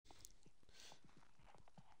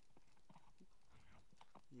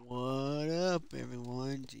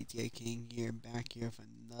GTA King here, back here for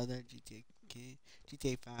another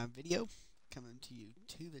GTA 5 video coming to you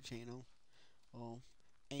to the channel. Well,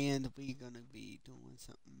 and we're gonna be doing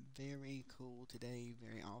something very cool today,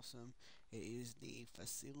 very awesome. It is the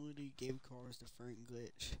facility give cars the front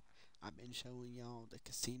glitch. I've been showing y'all the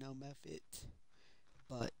casino method,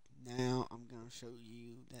 but now I'm gonna show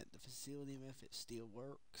you that the facility method still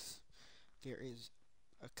works. There is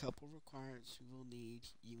a couple requirements you will need.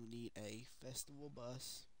 You will need a festival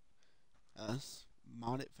bus, us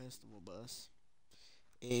modded festival bus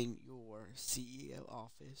in your CEO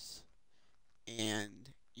office,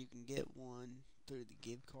 and you can get one through the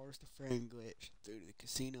give cars to friend glitch through the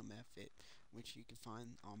casino method, which you can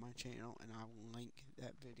find on my channel, and I will link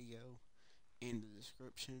that video in the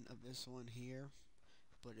description of this one here.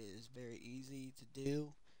 But it is very easy to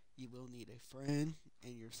do. You will need a friend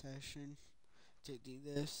in your session to do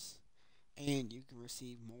this, and you can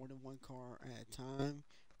receive more than one car at a time,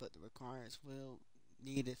 but the requirements will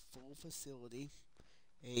need a full facility.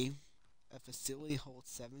 A a facility holds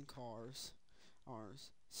 7 cars.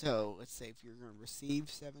 So let's say if you're going to receive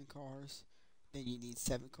 7 cars, then you need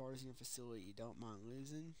 7 cars in your facility you don't mind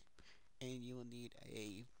losing, and you will need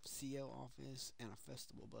a CO office and a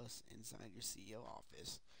festival bus inside your CO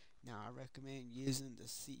office. Now I recommend using the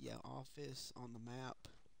CO office on the map,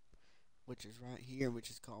 which is right here, which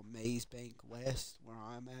is called Maze Bank West, where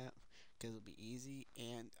I'm at, because it'll be easy,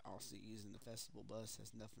 and also using the festival bus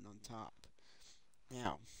has nothing on top.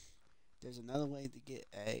 Now, there's another way to get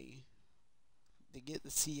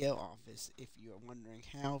the CL office if you are wondering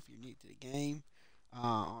how, if you're new to the game.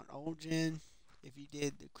 On Old Gen, if you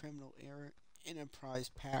did the Criminal Era Enterprise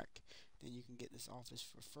pack, then you can get this office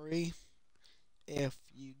for free. If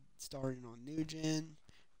you started on New Gen,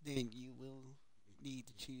 then you will need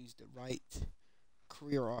to choose the right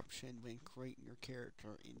career option when creating your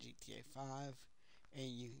character in GTA 5, and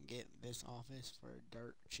you can get this office for a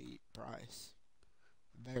dirt cheap price.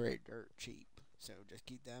 Very dirt cheap. So just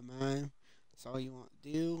keep that in mind. So all you want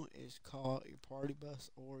to do is call out your party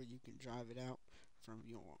bus, or you can drive it out from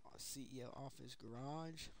your CEO office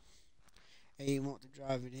garage. And you want to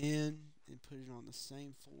drive it in and put it on the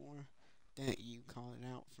same floor that you call it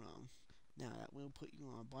out from. Now that will put you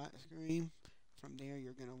on a black screen. From there,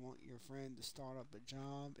 you're going to want your friend to start up a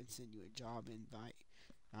job and send you a job invite.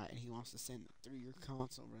 And he wants to send it through your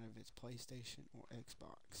console, whether it's PlayStation or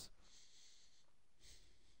Xbox.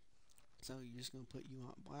 So you're just going to put you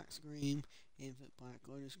on black screen, infinite black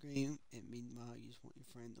loading screen, and meanwhile you just want your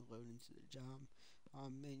friend to load into the job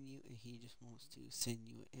menu, and he just wants to send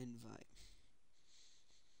you an invite.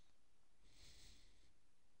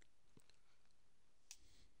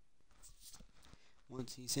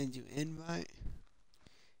 Once he sends you an invite,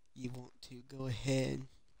 you want to go ahead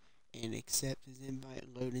and accept his invite,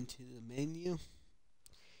 load into the menu,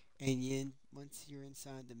 and then once you're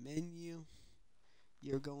inside the menu,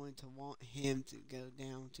 you're going to want him to go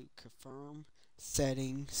down to confirm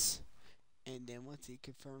settings, and then once he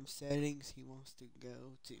confirms settings, he wants to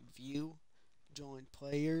go to view join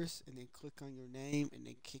players, and then click on your name and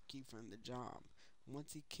then kick you from the job.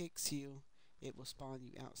 Once he kicks you, it will spawn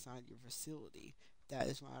you outside your facility. That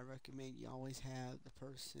is why I recommend you always have the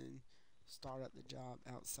person start up the job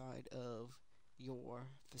outside of your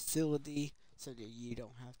facility, so that you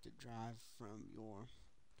don't have to drive from your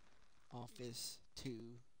office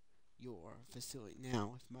to your facility.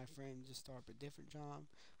 Now, if my friend just started a different job,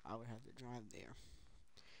 I would have to drive there.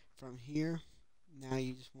 From here, now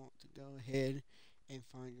you just want to go ahead and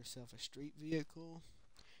find yourself a street vehicle,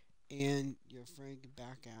 and your friend can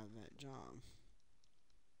back out of that job.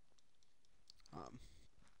 Um,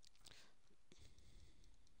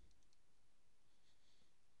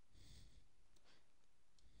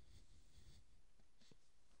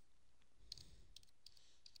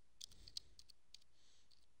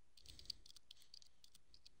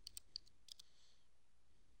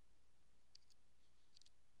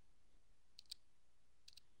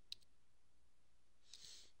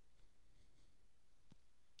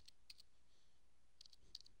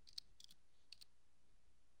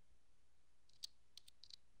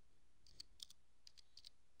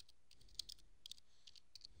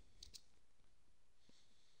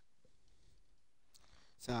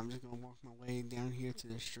 so I'm just going to walk my way down here to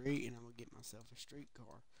the street, and I'm going to get myself a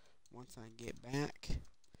streetcar. Once I get back,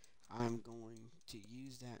 I'm going to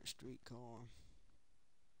use that streetcar,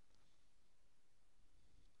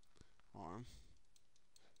 or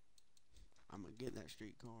I'm going to get that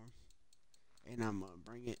streetcar, and I'm going to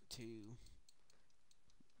bring it to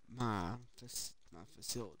my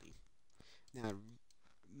facility. Now,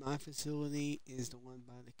 my facility is the one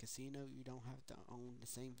by the casino. You don't have to own the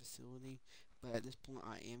same facility, But at this point,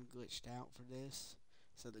 I am glitched out for this.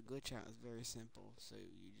 So the glitch out is very simple. So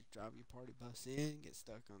you just drive your party bus in, get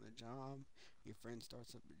stuck on the job. Your friend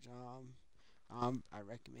starts up the job. I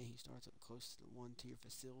recommend he starts up close to the one to your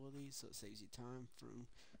facility, so it saves you time from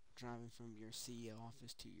driving from your CEO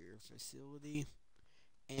office to your facility.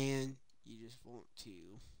 And you just want to,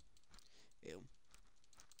 it'll,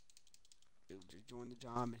 it'll just join the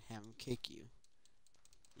job and have him kick you.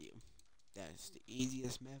 You. That's the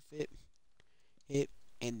easiest method. It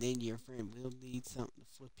and then your friend will need something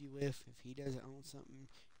to flip you with. If he doesn't own something,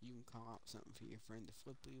 you can call out something for your friend to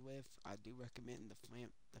flip you with. I do recommend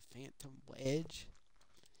the Phantom Wedge.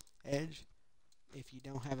 Edge. If you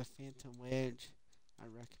don't have a Phantom Wedge, I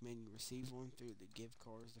recommend you receive one through the gift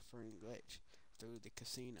cards, the Friend Glitch, through the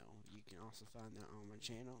casino. You can also find that on my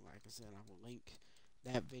channel. Like I said, I will link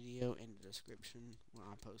that video in the description when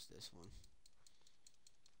I post this one.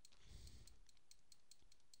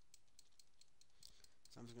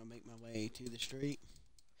 So I'm just going to make my way to the street.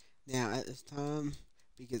 Now at this time,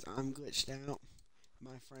 because I'm glitched out,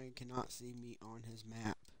 my friend cannot see me on his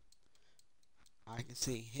map. I can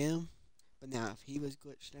see him, but now if he was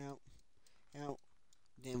glitched out,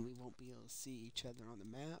 then we won't be able to see each other on the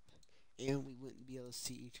map, and we wouldn't be able to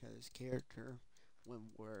see each other's character when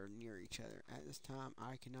we're near each other. At this time,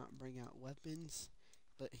 I cannot bring out weapons,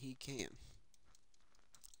 but he can.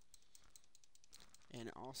 And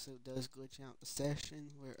it also does glitch out the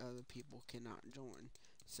session where other people cannot join.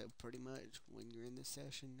 So pretty much when you're in the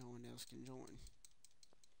session, no one else can join.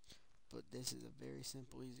 But this is a very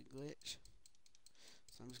simple, easy glitch.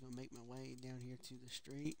 So I'm just going to make my way down here to the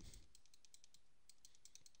street.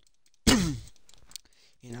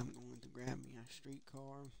 And I'm going to grab me a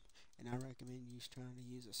streetcar. And I recommend you trying to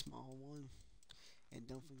use a small one. And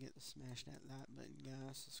don't forget to smash that like button,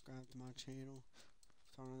 guys. Subscribe to my channel.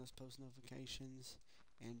 Turn on those post notifications.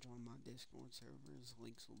 And join my Discord servers.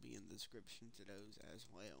 Links will be in the description to those as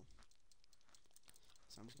well.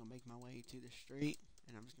 So I'm just going to make my way to the street.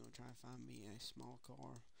 And I'm just going to try to find me a small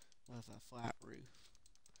car with a flat roof.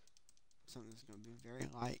 Something that's going to be very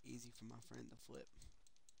light, easy for my friend to flip.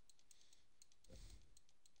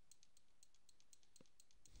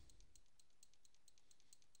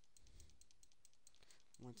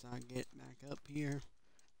 Once I get back up here,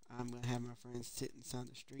 I'm going to have my friend sit inside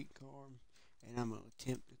the streetcar, and I'm going to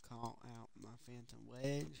attempt to call out my Phantom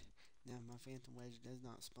Wedge. Now, if my Phantom Wedge does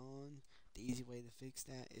not spawn, the easy way to fix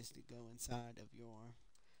that is to go inside of your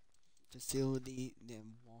facility,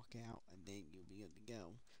 then walk out, and then you'll be able to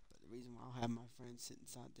go. But the reason why I'll have my friend sit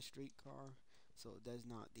inside the streetcar, so it does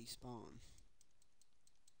not despawn.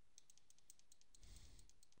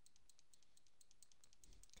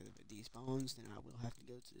 Because if it despawns, then I will have to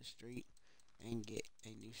go to the street and get a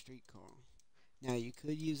new streetcar. Now, you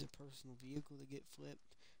could use a personal vehicle to get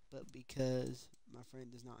flipped, but because my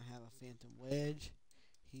friend does not have a Phantom Wedge,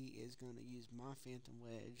 he is going to use my Phantom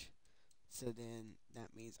Wedge. So then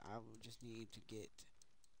that means I will just need to get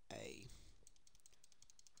a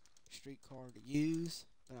streetcar to use,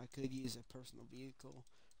 but I could use a personal vehicle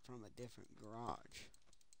from a different garage.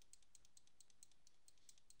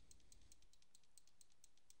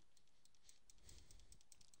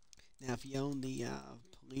 Now, if you own the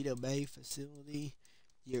Paleto Bay facility,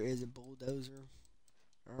 there is a bulldozer,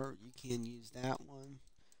 or you can use that one.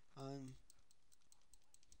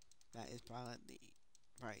 That is probably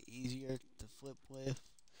easier to flip with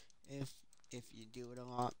if you do it a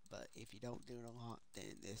lot. But if you don't do it a lot,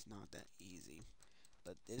 then it's not that easy.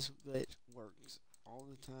 But this glitch works all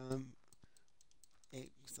the time.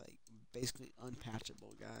 It's like basically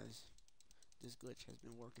unpatchable, guys. This glitch has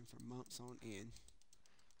been working for months on end.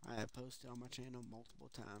 I have posted on my channel multiple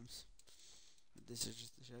times. But this is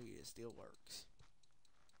just to show you it still works.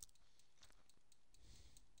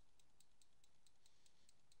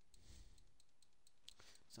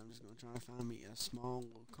 So I'm just going to try to find me a small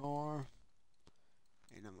little car.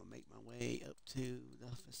 And I'm going to make my way up to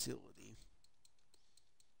the facility.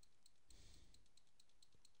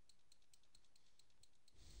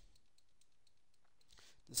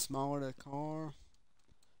 The smaller the car,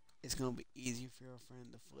 it's going to be easier for your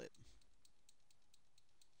friend to flip.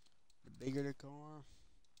 The bigger the car,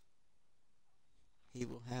 he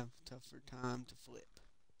will have tougher time to flip.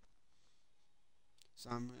 So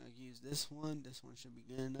I'm going to use this one. This one should be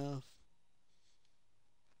good enough.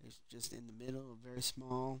 It's just in the middle, very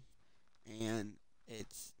small, and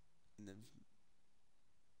it's in the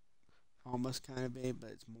almost kind of big, but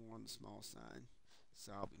it's more on the small side.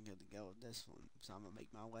 So I'll be good to go with this one. So I'm going to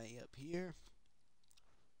make my way up here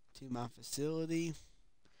to my facility,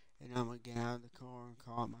 and I'm going to get out of the car and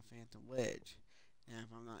call it my Phantom Wedge. Now,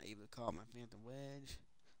 if I'm not able to call it my Phantom Wedge,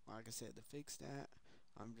 Like I said, to fix that,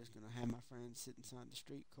 I'm just going to have my friend sit inside the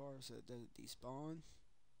streetcar so it doesn't despawn.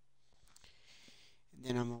 And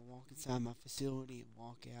then I'm going to walk inside my facility and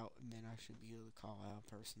walk out, and then I should be able to call out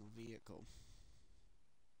a personal vehicle.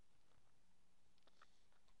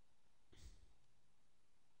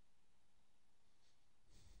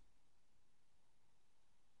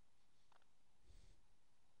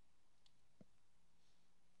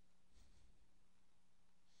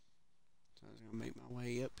 So I was going to make my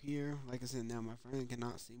way up here. Like I said, now my friend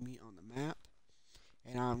cannot see me on the map.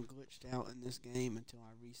 And I'm glitched out in this game until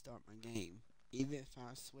I restart my game. Even if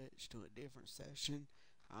I switch to a different session,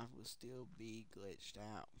 I will still be glitched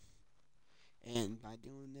out. And by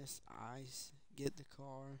doing this, I get the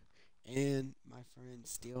car, and my friend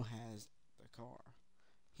still has the car.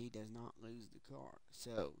 He does not lose the car.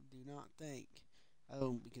 So do not think,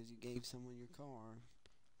 oh, because you gave someone your car,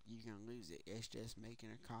 you're going to lose it. It's just making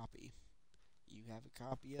a copy. You have a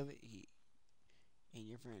copy of it, and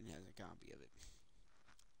your friend has a copy of it.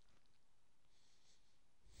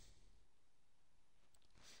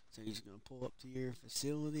 So you're just going to pull up to your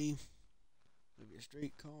facility with your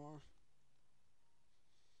streetcar.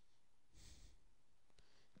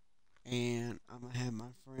 And I'm going to have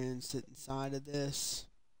my friend sit inside of this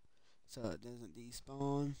so it doesn't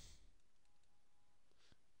despawn.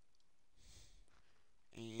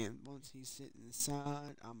 And once he's sitting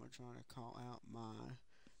inside, I'm going to try to call out my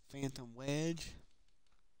Phantom Wedge.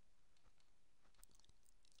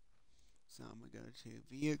 So I'm going to go to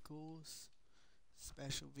Vehicles,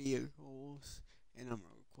 Special Vehicles, and I'm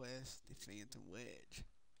going to request the Phantom Wedge.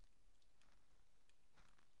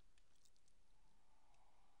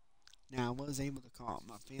 Now I was able to call out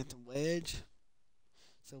my Phantom Wedge.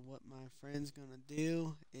 So what my friend's going to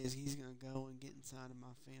do is he's going to go and get inside of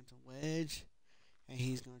my Phantom Wedge, and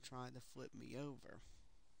he's going to try to flip me over.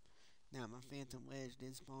 Now my Phantom Wedge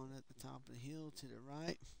did spawn at the top of the hill to the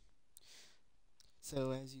right.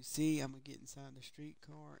 So as you see, I'm going to get inside the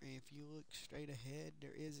streetcar, and if you look straight ahead,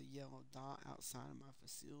 there is a yellow dot outside of my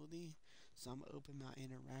facility. So I'm going to open my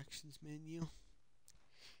interactions menu.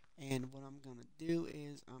 And what I'm going to do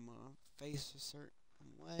is I'm going to face a certain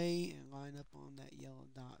way and line up on that yellow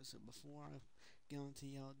dot. So before I go into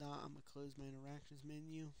the yellow dot, I'm going to close my interactions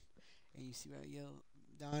menu. And you see where that yellow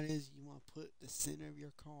dot is? You want to put the center of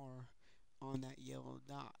your car on that yellow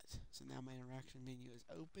dot. So now my interaction menu is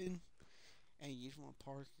open. And you just want to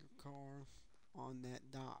park your car on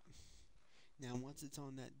that dot. Now once it's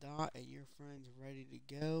on that dot and your friend's ready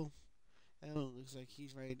to go, oh, it looks like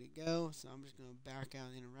he's ready to go. So I'm just going to back out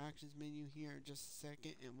of the interactions menu here in just a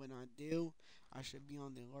second. And when I do, I should be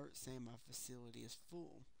on the alert saying my facility is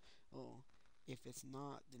full. Oh, if it's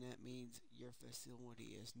not, then that means your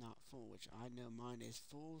facility is not full, which I know mine is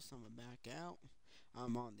full. So I'm going to back out.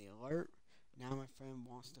 I'm on the alert. Now my friend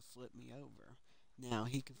wants to flip me over. Now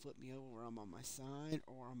he can flip me over where I'm on my side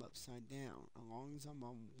or I'm upside down. As long as I'm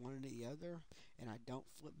on one or the other and I don't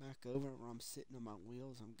flip back over where I'm sitting on my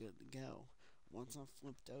wheels, I'm good to go. Once I'm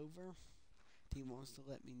flipped over, he wants to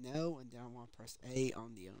let me know, and then I want to press A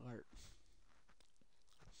on the alert.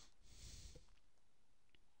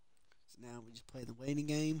 So now we just play the waiting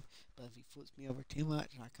game, but if he flips me over too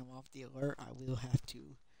much and I come off the alert, I will have to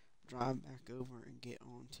drive back over and get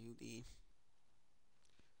onto the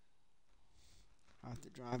I have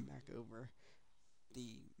to drive back over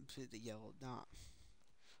to the yellow dot.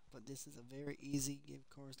 But this is a very easy give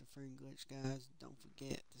cars to friend glitch, guys. Don't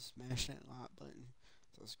forget to smash that like button.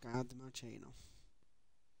 Subscribe to my channel.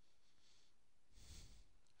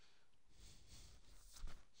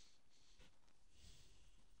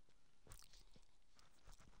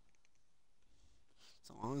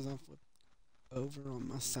 So long as I flip over on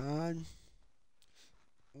my side,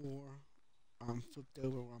 or I'm flipped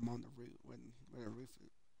over where I'm on the roof,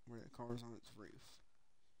 where the car's on its roof.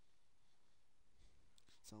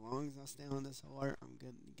 So long as I stay on this alert, I'm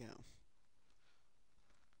good to go.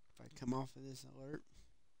 If I come off of this alert,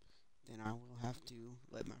 then I will have to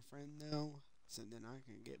let my friend know, so then I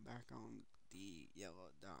can get back on the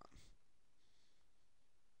yellow dot.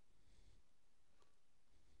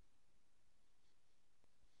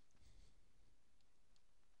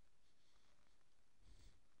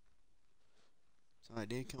 So I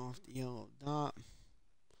did come off the yellow dot.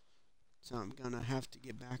 So I'm going to have to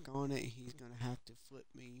get back on it. He's going to have to flip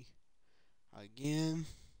me again.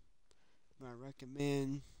 But I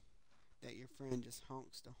recommend that your friend just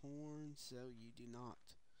honks the horn so you do not.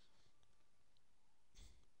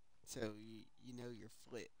 So you know you're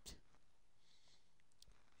flipped.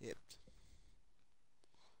 Hipped.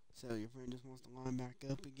 So your friend just wants to line back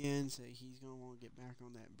up again. So he's going to want to get back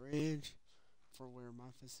on that bridge for where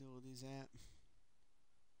my facility's at.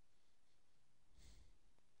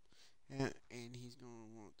 and he's going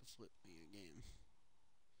to want to flip me again.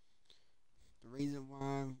 The reason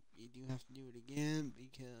why you do have to do it again,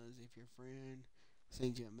 because if your friend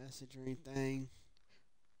sends you a message or anything,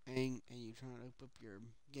 and you're trying to open up your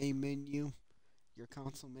game menu, your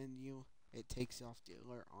console menu, it takes off the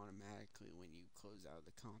alert automatically when you close out of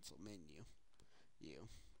the console menu.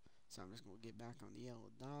 So I'm just going to get back on the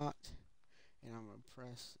yellow dot, and I'm going to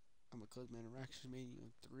close my interactions menu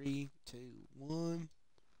in 3, 2, 1,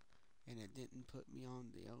 and it didn't put me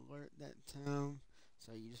on the alert that time,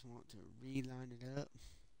 so you just want to reline it up.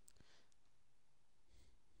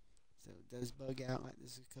 So it does bug out like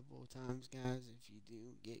this a couple of times, guys, if you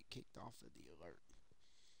do get kicked off of the alert.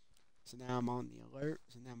 So now I'm on the alert,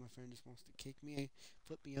 so now my friend just wants to kick me,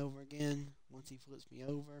 flip me over again. Once he flips me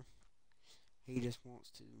over, he just wants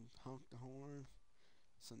to honk the horn.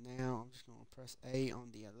 So now I'm just going to press A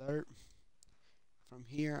on the alert. From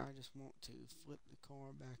here, I just want to flip the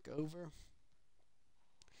car back over.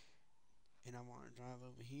 And I want to drive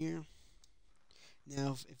over here.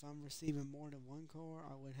 Now, if I'm receiving more than one car,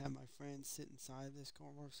 I would have my friend sit inside this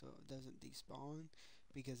car so it doesn't despawn.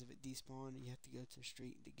 Because if it despawns, you have to go to the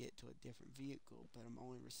street to get to a different vehicle. But I'm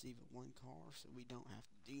only receiving one car, so we don't have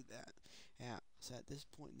to do that. So at this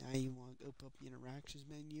point now, you want to open up the interactions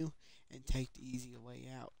menu and take the easy way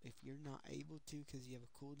out. If you're not able to because you have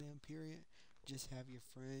a cooldown period, just have your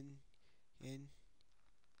friend in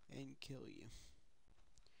and kill you.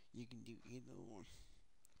 You can do either or.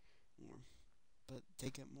 But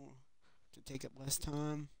take up less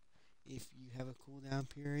time. If you have a cooldown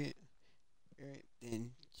period,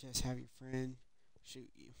 then just have your friend shoot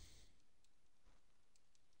you.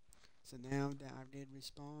 So now that I did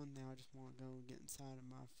respawn, now I just want to go and get inside of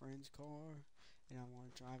my friend's car, and I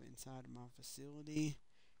want to drive it inside of my facility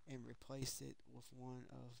and replace it with one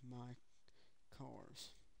of my cars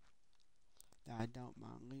that I don't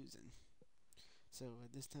mind losing. So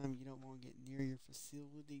at this time, you don't want to get near your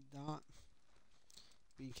facility dot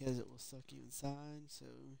because it will suck you inside. So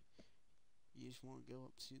you just want to go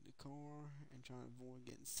up to the car and try to avoid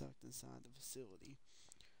getting sucked inside the facility.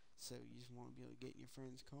 So you just want to be able to get in your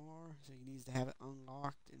friend's car. So he needs to have it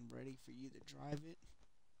unlocked and ready for you to drive it.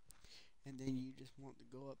 And then you just want to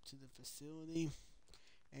go up to the facility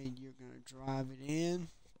and you're going to drive it in.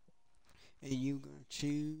 And you're going to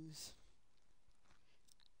choose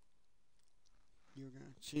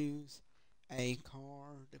a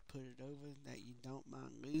car to put it over that you don't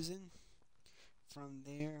mind losing. From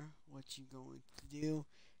there, what you're going to do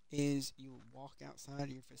is you will walk outside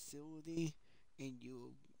of your facility and you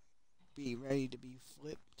will be ready to be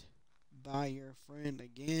flipped by your friend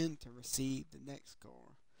again to receive the next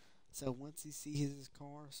car. So once he sees his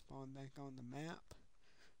car spawn back on the map,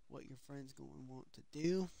 what your friend's going to want to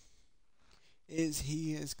do is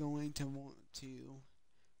he is going to want to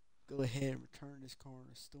go ahead and return his car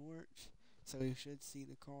to storage. So he should see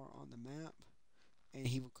the car on the map, and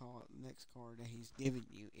he will call it the next car that he's giving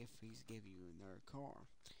you if he's giving you another car.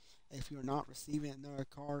 If you're not receiving another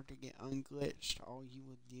car to get unglitched, all you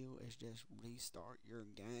would do is just restart your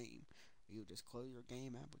game. You'll just close your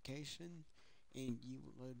game application, and you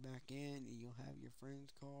will load back in, and you'll have your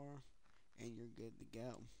friend's car, and you're good to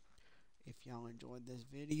go. If y'all enjoyed this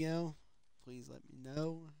video, please let me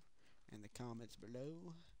know in the comments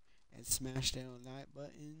below, and smash that like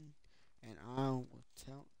button, and I will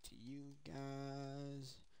talk to you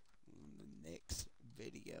guys in the next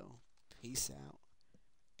video. Peace out.